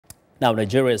Now,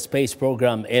 Nigeria's space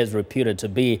program is reputed to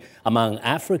be among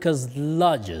Africa's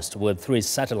largest, with 3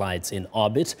 satellites in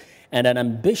orbit and an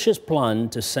ambitious plan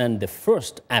to send the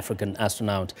first African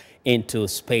astronaut into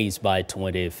space by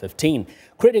 2015.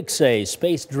 Critics say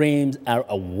space dreams are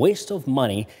a waste of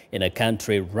money in a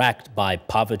country racked by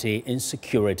poverty,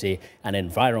 insecurity, and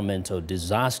environmental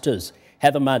disasters.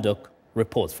 Heather Murdock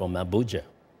reports from Abuja.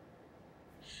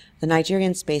 The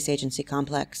Nigerian Space Agency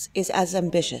complex is as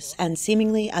ambitious and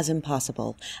seemingly as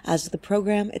impossible as the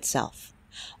program itself.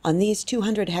 On these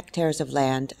 200 hectares of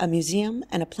land, a museum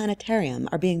and a planetarium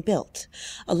are being built,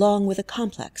 along with a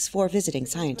complex for visiting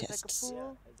scientists.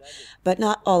 But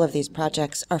not all of these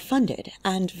projects are funded,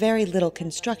 and very little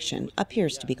construction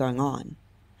appears to be going on.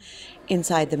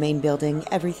 Inside the main building,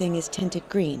 everything is tinted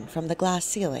green from the glass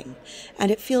ceiling,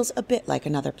 and it feels a bit like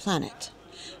another planet.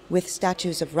 With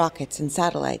statues of rockets and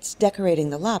satellites decorating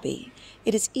the lobby,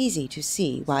 it is easy to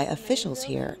see why officials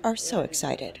here are so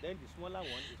excited.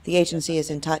 The agency is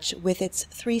in touch with its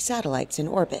 3 satellites in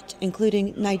orbit,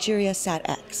 including Nigeria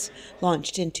Sat-X,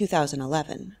 launched in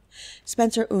 2011.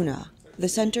 Spencer Una, the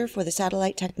Center for the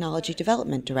Satellite Technology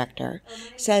Development Director,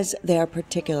 says they are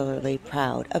particularly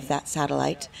proud of that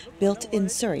satellite built in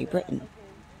Surrey, Britain.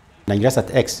 Nigeria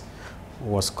Sat-X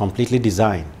was completely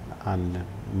designed and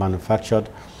manufactured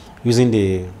using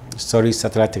the Surrey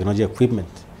satellite technology equipment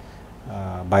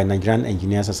by Nigerian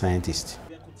engineers and scientists.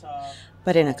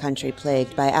 But in a country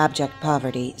plagued by abject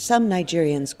poverty, some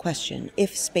Nigerians question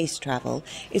if space travel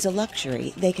is a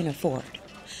luxury they can afford.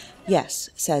 Yes,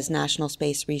 says National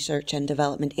Space Research and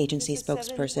Development Agency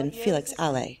spokesperson Felix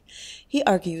Ale. He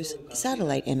argues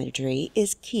satellite imagery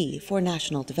is key for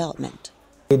national development.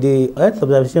 The Earth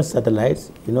observation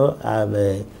satellites,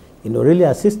 have really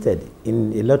assisted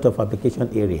in a lot of application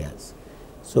areas.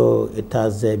 So it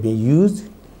has been used,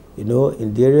 in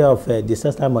the area of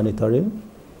disaster monitoring,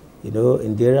 in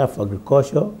the area of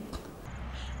agriculture.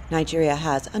 Nigeria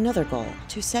has another goal,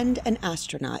 to send an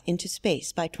astronaut into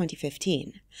space by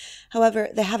 2015. However,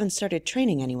 they haven't started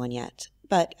training anyone yet.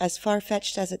 But as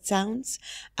far-fetched as it sounds,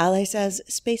 Ale says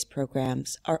space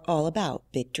programs are all about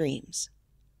big dreams.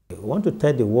 I want to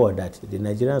tell the world that the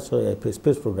Nigerian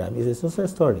space program is a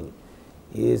success story.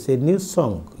 It's a new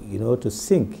song, to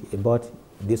sing about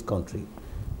this country.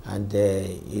 And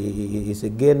it's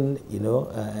again,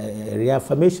 a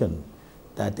reaffirmation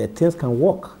that things can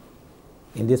work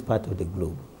in this part of the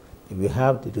globe. If we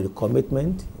have the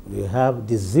commitment, we have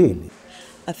the zeal.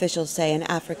 Officials say an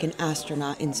African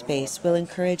astronaut in space will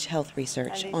encourage health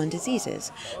research on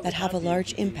diseases that have a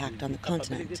large impact on the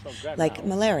continent, like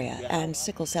malaria and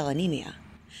sickle cell anemia.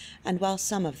 And while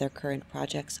some of their current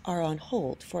projects are on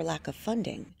hold for lack of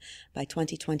funding, by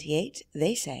 2028,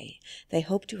 they say, they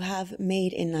hope to have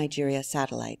made-in-Nigeria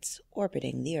satellites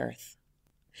orbiting the Earth.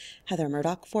 Heather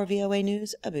Murdock for VOA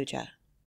News, Abuja.